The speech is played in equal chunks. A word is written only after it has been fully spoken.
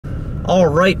All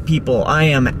right, people, I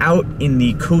am out in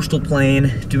the coastal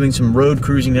plain doing some road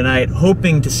cruising tonight,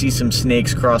 hoping to see some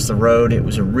snakes cross the road. It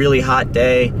was a really hot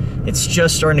day. It's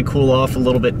just starting to cool off a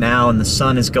little bit now, and the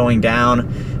sun is going down,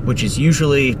 which is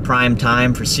usually prime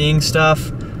time for seeing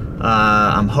stuff.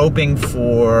 I'm hoping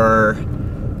for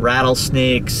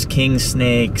rattlesnakes, king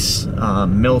snakes,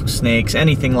 milk snakes,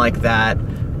 anything like that,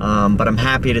 but I'm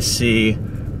happy to see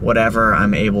whatever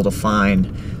I'm able to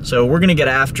find. So we're gonna get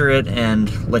after it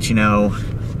and let you know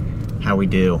how we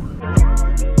do.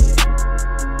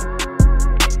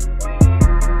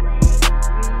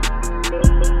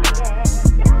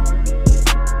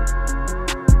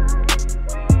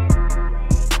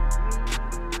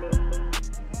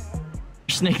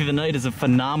 Snake of the night is a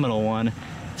phenomenal one.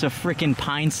 It's a freaking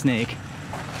pine snake.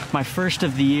 My first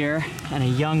of the year and a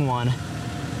young one.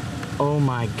 Oh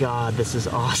my God, this is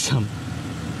awesome.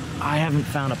 I haven't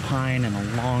found a pine in a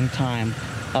long time.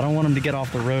 I don't want him to get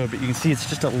off the road, but you can see it's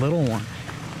just a little one.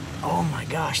 Oh my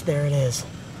gosh, there it is.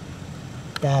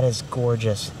 That is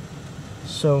gorgeous.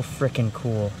 So freaking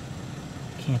cool.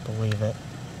 Can't believe it.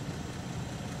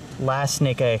 Last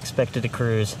snake I expected to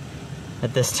cruise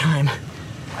at this time.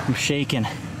 I'm shaking.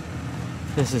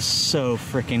 This is so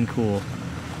freaking cool.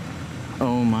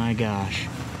 Oh my gosh.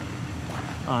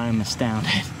 I'm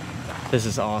astounded. This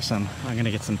is awesome. I'm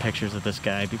gonna get some pictures of this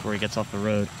guy before he gets off the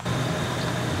road.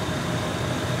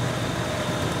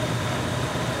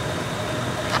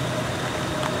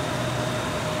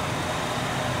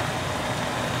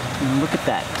 And look at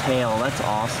that tail, that's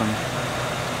awesome.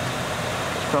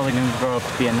 It's probably gonna grow up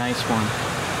to be a nice one.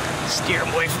 Steer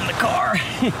him away from the car.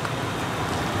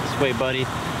 This way, buddy.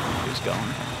 Who's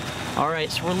going? All right,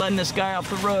 so we're letting this guy off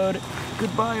the road.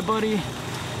 Goodbye, buddy.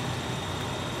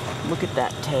 Look at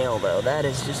that tail though, that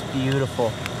is just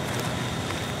beautiful.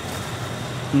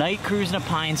 Night cruising a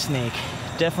pine snake,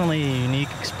 definitely a unique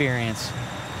experience.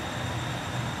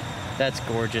 That's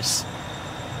gorgeous.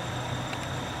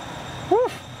 Woo!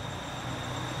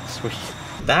 Sweet.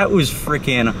 That was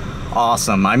freaking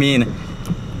awesome. I mean,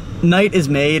 night is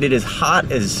made, it is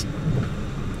hot as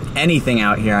anything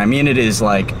out here. I mean, it is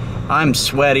like, I'm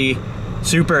sweaty,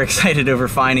 super excited over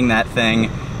finding that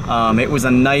thing. It was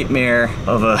a nightmare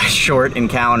of a short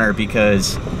encounter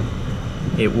because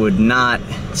it would not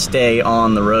stay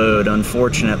on the road,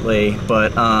 unfortunately,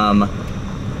 but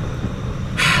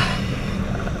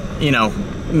you know,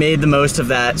 made the most of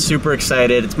that, super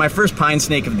excited. It's my first pine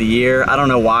snake of the year. I don't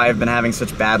know why I've been having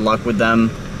such bad luck with them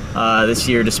this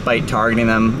year, despite targeting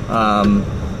them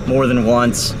more than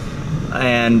once.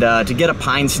 And to get a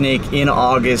pine snake in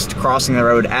August crossing the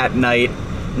road at night,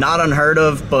 not unheard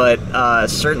of, but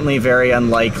certainly very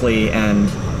unlikely, and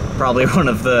probably one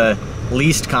of the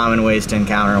least common ways to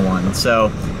encounter one. So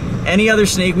any other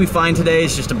snake we find today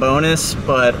is just a bonus,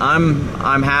 but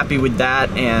I'm happy with that,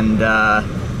 and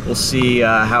we'll see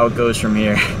how it goes from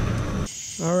here.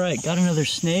 All right, got another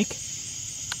snake,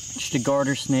 just a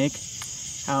garter snake,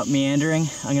 out meandering.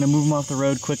 I'm gonna move him off the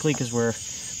road quickly because we're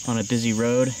on a busy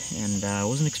road, and I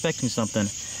wasn't expecting something,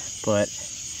 but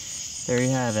there you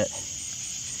have it.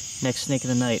 Next snake of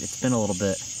the night. It's been a little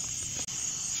bit.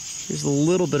 Here's a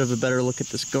little bit of a better look at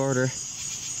this garter.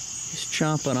 He's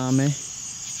chomping on me,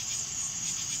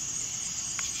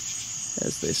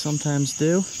 as they sometimes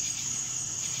do.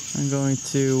 I'm going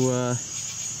to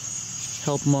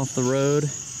help him off the road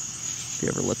if he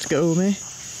ever lets go of me.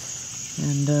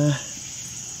 And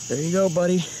there you go,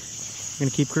 buddy. I'm gonna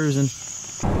keep cruising.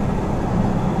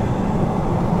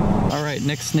 Alright,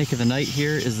 next snake of the night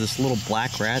here is this little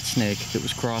black rat snake that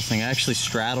was crossing. I actually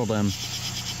straddled him.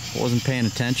 I wasn't paying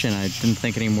attention. I didn't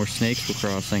think any more snakes were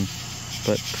crossing.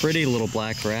 But pretty little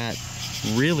black rat.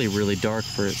 Really, really dark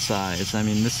for its size. I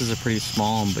mean, this is a pretty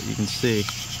small one, but you can see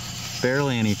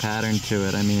barely any pattern to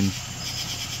it. I mean,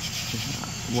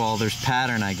 well, there's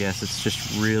pattern, I guess. It's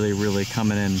just really, really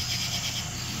coming in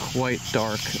quite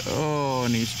dark. Oh,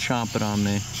 and he's chomping on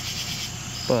me.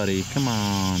 Buddy, come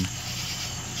on.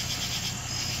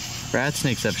 Rat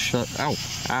snakes have ow,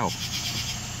 ow,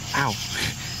 ow.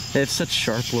 They have such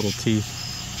sharp little teeth.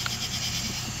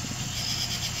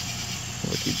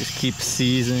 Look, he just keeps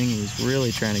seizing. He's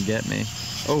really trying to get me.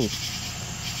 Oh,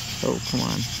 oh, come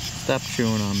on. Stop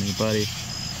chewing on me, buddy.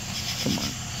 Come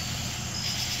on.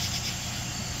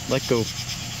 Let go.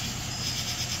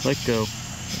 Let go.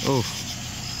 Oh,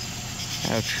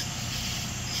 ouch.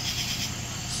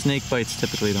 Snake bites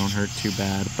typically don't hurt too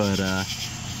bad, but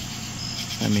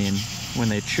I mean, when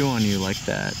they chew on you like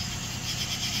that,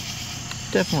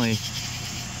 definitely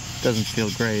doesn't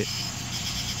feel great.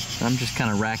 I'm just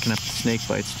kind of racking up the snake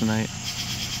bites tonight.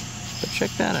 But check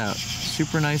that out.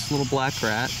 Super nice little black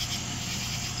rat.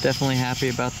 Definitely happy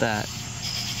about that.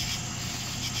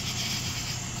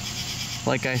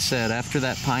 like I said, after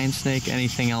that pine snake,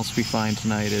 anything else we find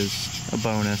tonight is a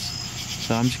bonus.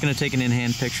 So I'm just gonna take an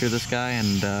in-hand picture of this guy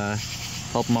and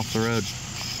help him off the road.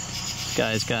 This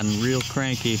guy's gotten real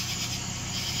cranky.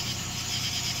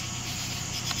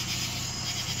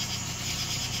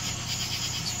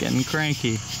 He's getting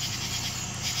cranky.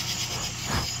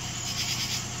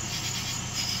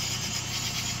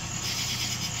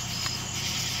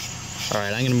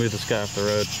 Alright, I'm gonna move this guy off the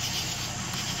road.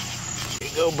 Here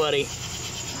you go, buddy.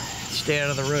 Stay out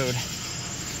of the road.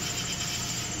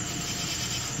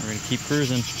 We're gonna keep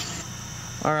cruising.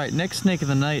 Alright, next snake of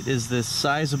the night is this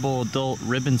sizable adult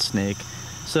ribbon snake.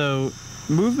 So,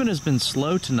 movement has been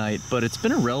slow tonight, but it's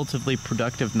been a relatively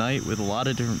productive night with a lot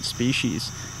of different species.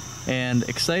 And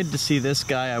excited to see this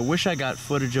guy. I wish I got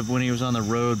footage of when he was on the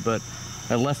road, but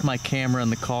I left my camera in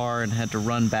the car and had to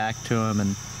run back to him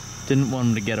and didn't want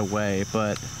him to get away.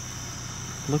 But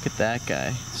look at that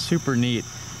guy, super neat.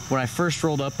 When I first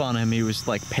rolled up on him, he was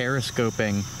like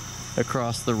periscoping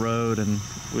across the road and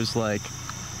was like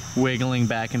wiggling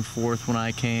back and forth when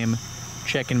I came,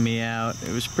 checking me out.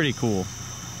 It was pretty cool.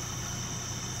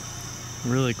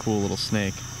 Really cool little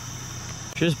snake.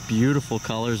 Just beautiful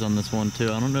colors on this one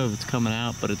too. I don't know if it's coming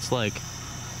out, but it's like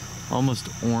almost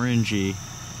orangey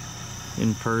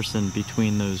in person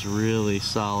between those really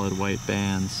solid white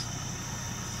bands.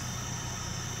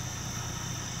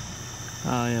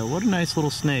 Oh yeah, what a nice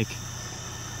little snake.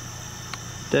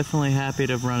 Definitely happy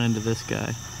to have run into this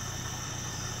guy.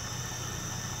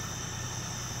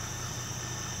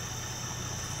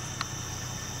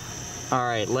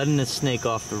 Alright, letting this snake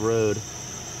off the road.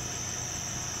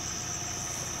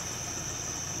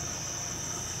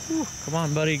 Whew, come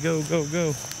on, buddy, go, go,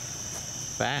 go.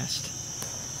 Fast.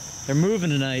 They're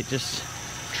moving tonight, just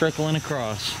trickling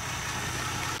across.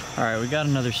 Alright, we got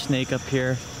another snake up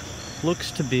here.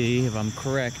 Looks to be, if I'm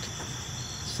correct,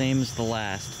 same as the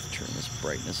last. Turn this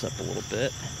brightness up a little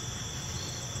bit.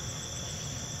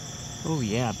 Oh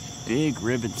yeah, big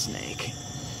ribbon snake.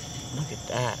 Look at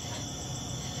that.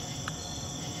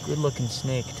 Good looking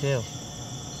snake too.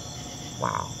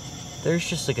 Wow. There's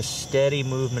just like a steady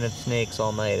movement of snakes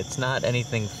all night. It's not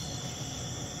anything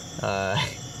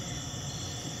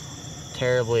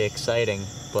terribly exciting,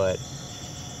 but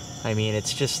I mean,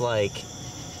 it's just like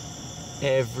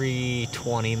every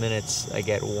 20 minutes I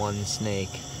get one snake.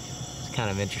 It's kind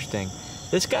of interesting.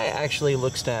 This guy actually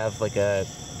looks to have like a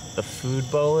food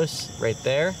bolus right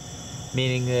there,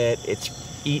 meaning that it's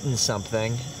eaten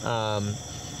something,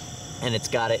 and it's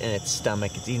got it in its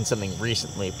stomach. It's eaten something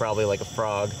recently, probably like a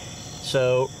frog.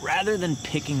 So rather than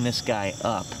picking this guy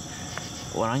up,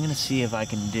 what I'm gonna see if I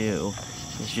can do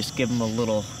is just give him a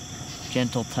little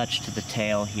gentle touch to the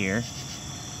tail here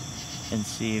and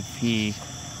see if he,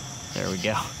 there we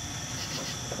go.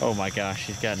 Oh my gosh,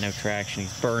 he's got no traction.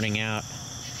 He's burning out.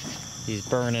 He's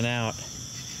burning out.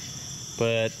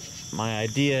 But my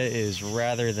idea is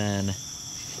rather than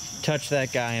touch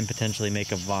that guy and potentially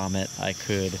make a vomit, I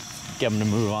could get him to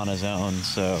move on his own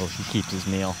so he keeps his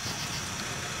meal.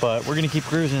 But we're gonna keep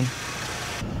cruising.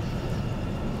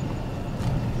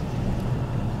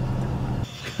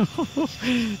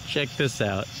 Check this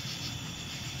out.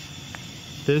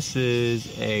 This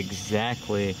is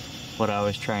exactly what I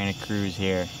was trying to cruise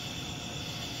here.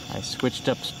 I switched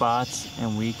up spots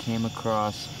and we came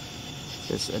across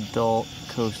this adult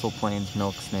coastal plains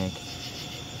milk snake.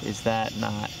 Is that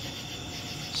not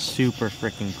super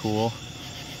freaking cool?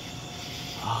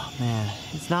 Oh man,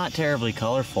 it's not terribly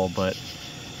colorful, but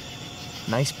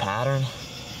nice pattern.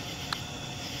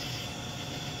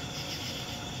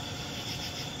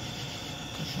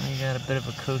 Definitely got a bit of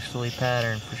a coastally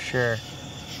pattern for sure.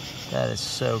 That is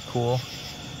so cool.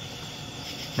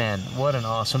 Man, what an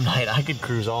awesome night. I could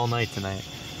cruise all night tonight.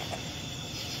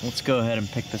 Let's go ahead and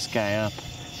pick this guy up.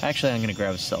 Actually, I'm gonna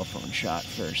grab a cell phone shot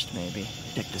first, maybe.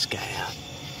 Pick this guy up.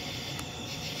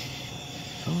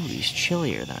 Oh, he's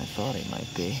chillier than I thought he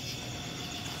might be.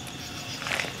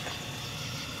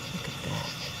 Look at that.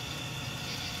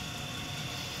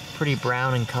 Pretty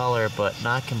brown in color, but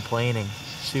not complaining.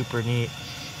 Super neat.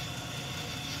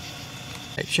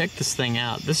 Right, check this thing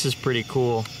out. This is pretty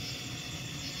cool.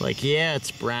 Like, yeah,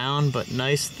 it's brown, but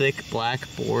nice thick black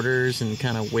borders and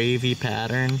kind of wavy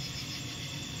pattern.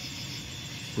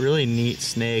 Really neat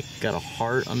snake. Got a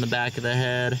heart on the back of the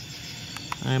head.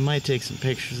 I might take some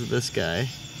pictures of this guy.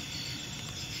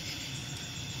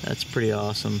 That's pretty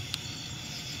awesome.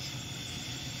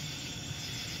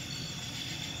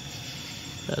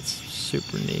 That's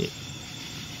super neat.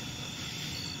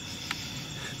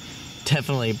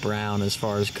 Definitely brown as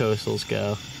far as coastals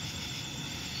go.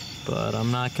 But I'm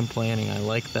not complaining. I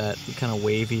like that kind of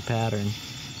wavy pattern.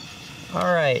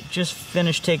 All right, just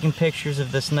finished taking pictures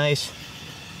of this nice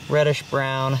reddish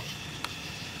brown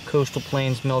coastal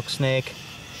plains milk snake.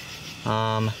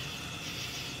 Letting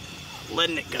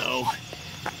it go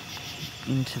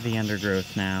into the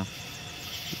undergrowth now.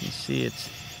 You can see it's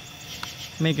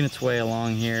making its way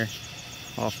along here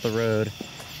off the road,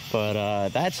 but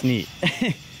that's neat.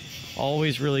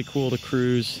 Always really cool to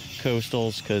cruise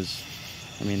coastals because,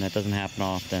 I mean, that doesn't happen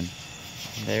often.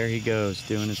 There he goes,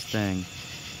 doing his thing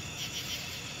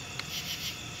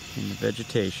in the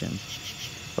vegetation.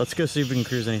 Let's go see if we can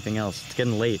cruise anything else. It's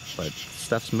getting late, but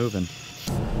stuff's moving.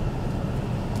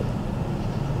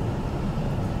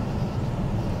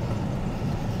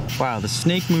 Wow, the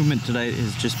snake movement today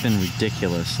has just been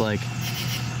ridiculous. Like,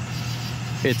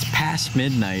 it's past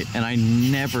midnight, and I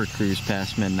never cruise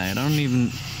past midnight. I don't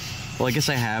even, well, I guess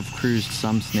I have cruised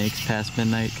some snakes past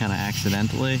midnight, kind of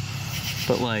accidentally,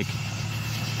 but like,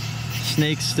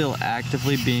 snakes still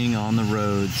actively being on the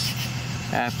roads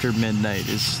after midnight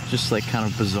is just like kind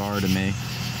of bizarre to me.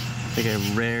 Like, I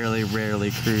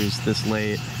rarely cruise this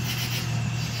late.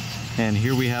 And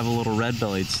here we have a little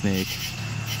red-bellied snake.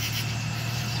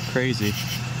 It's crazy.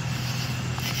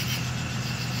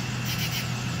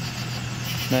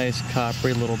 Nice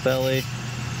coppery little belly.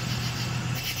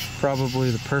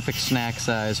 Probably the perfect snack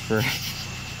size for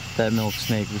that milk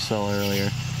snake we saw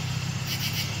earlier.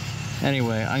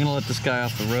 Anyway, I'm gonna let this guy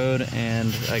off the road,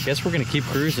 and I guess we're gonna keep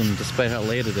cruising despite how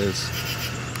late it is.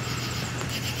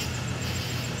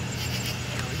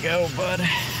 Here we go, bud.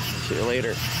 See you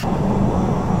later.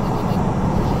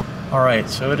 All right,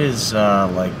 so it is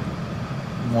like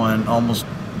almost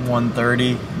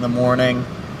 1:30 in the morning.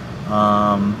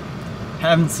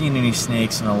 Haven't seen any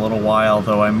snakes in a little while,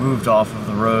 though I moved off of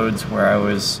the roads where I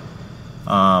was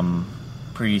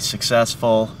pretty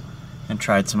successful and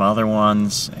tried some other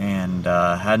ones, and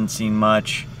hadn't seen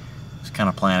much. Was kind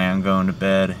of planning on going to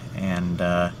bed, and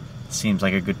it seems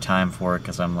like a good time for it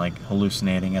because I'm like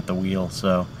hallucinating at the wheel.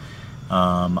 So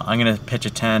I'm gonna pitch a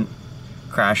tent,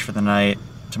 crash for the night.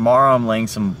 Tomorrow I'm laying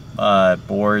some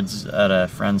boards at a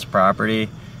friend's property,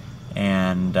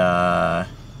 and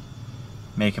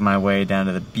making my way down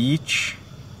to the beach,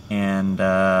 and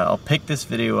I'll pick this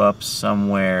video up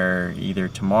somewhere either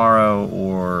tomorrow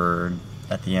or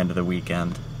at the end of the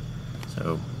weekend.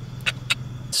 So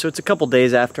it's a couple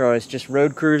days after I was just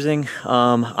road cruising.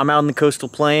 I'm out in the coastal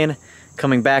plain,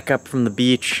 coming back up from the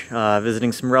beach,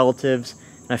 visiting some relatives,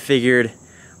 and I figured,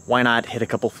 why not hit a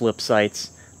couple flip sites?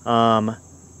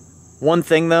 One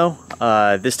thing though,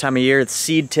 this time of year, the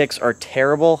seed ticks are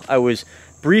terrible. I was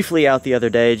briefly out the other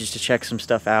day just to check some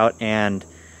stuff out, and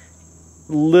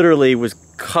literally was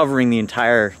covering the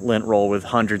entire lint roll with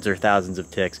hundreds or thousands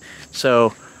of ticks.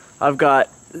 So I've got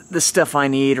the stuff I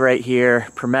need right here: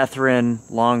 permethrin,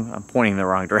 I'm pointing in the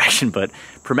wrong direction, but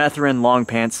permethrin, long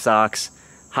pants, socks,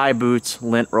 high boots,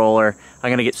 lint roller. I'm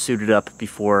gonna get suited up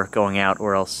before going out,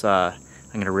 or else I'm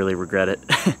gonna really regret it.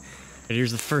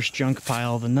 Here's the first junk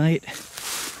pile of the night.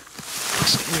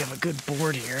 Looks like we have a good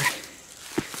board here.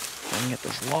 I can get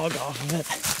this log off of it.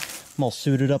 I'm all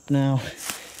suited up now,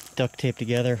 duct taped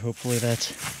together. Hopefully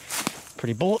that's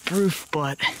pretty bulletproof,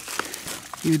 but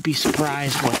you'd be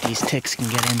surprised what these ticks can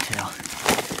get into. All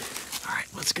right,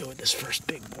 let's go with this first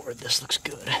big board. This looks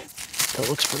good. That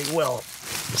looks pretty well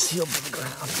sealed to the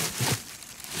ground.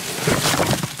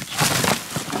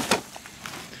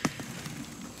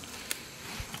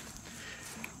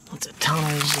 Lots of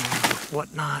tunnels and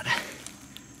whatnot.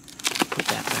 Put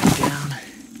that back down.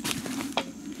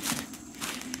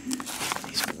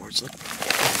 These boards look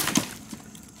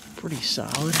pretty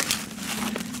solid.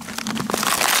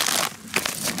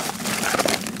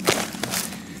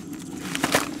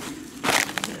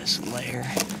 This layer.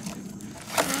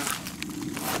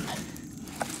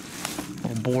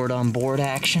 Little board on board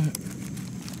action.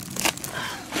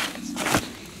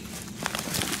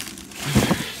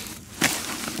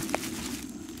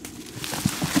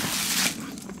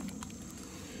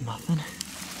 Nothing.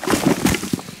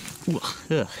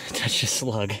 Ugh, touched a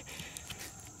slug.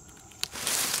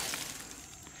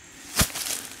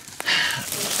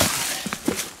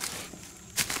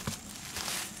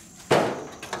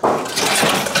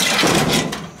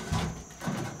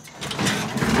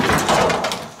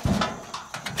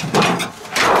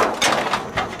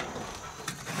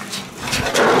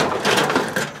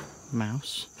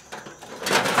 Mouse.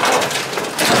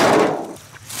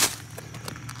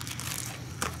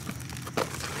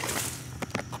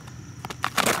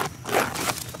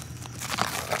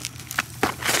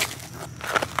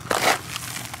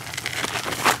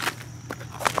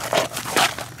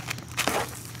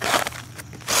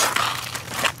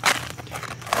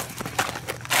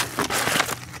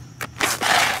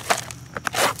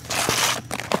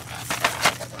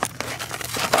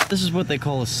 This is what they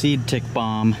call a seed tick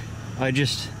bomb. I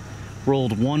just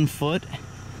rolled 1 foot,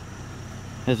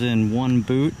 as in 1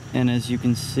 boot, and as you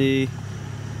can see,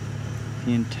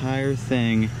 the entire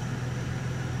thing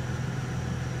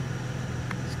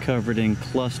is covered in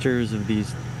clusters of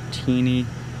these teeny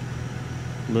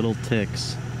little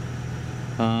ticks.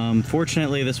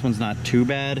 Fortunately, this one's not too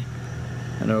bad.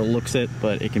 I know it looks it,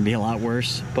 but it can be a lot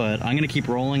worse. But I'm gonna keep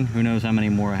rolling. Who knows how many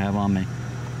more I have on me.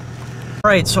 All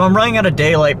right, so I'm running out of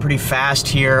daylight pretty fast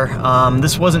here.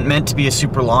 This wasn't meant to be a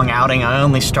super long outing. I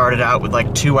only started out with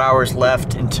like 2 hours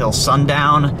left until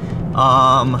sundown.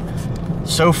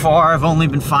 So far, I've only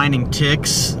been finding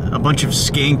ticks, a bunch of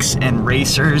skinks, and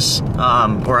racers,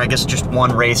 or I guess just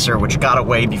 1 racer, which got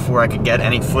away before I could get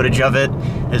any footage of it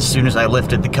as soon as I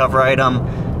lifted the cover item.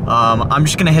 I'm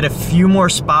just gonna hit a few more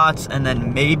spots and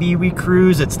then maybe we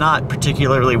cruise. It's not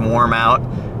particularly warm out,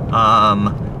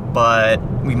 but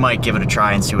we might give it a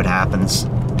try and see what happens.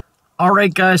 All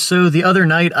right, guys, so the other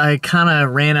night I kind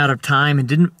of ran out of time and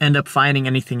didn't end up finding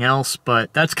anything else,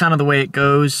 but that's kind of the way it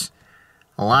goes.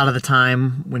 A lot of the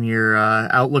time when you're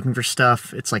out looking for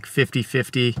stuff, it's like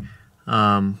 50-50,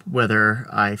 whether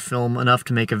I film enough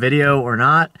to make a video or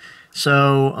not.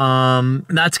 So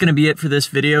that's going to be it for this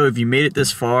video. If you made it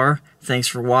this far, thanks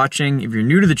for watching. If you're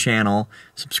new to the channel,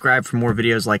 subscribe for more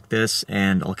videos like this,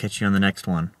 and I'll catch you on the next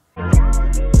one.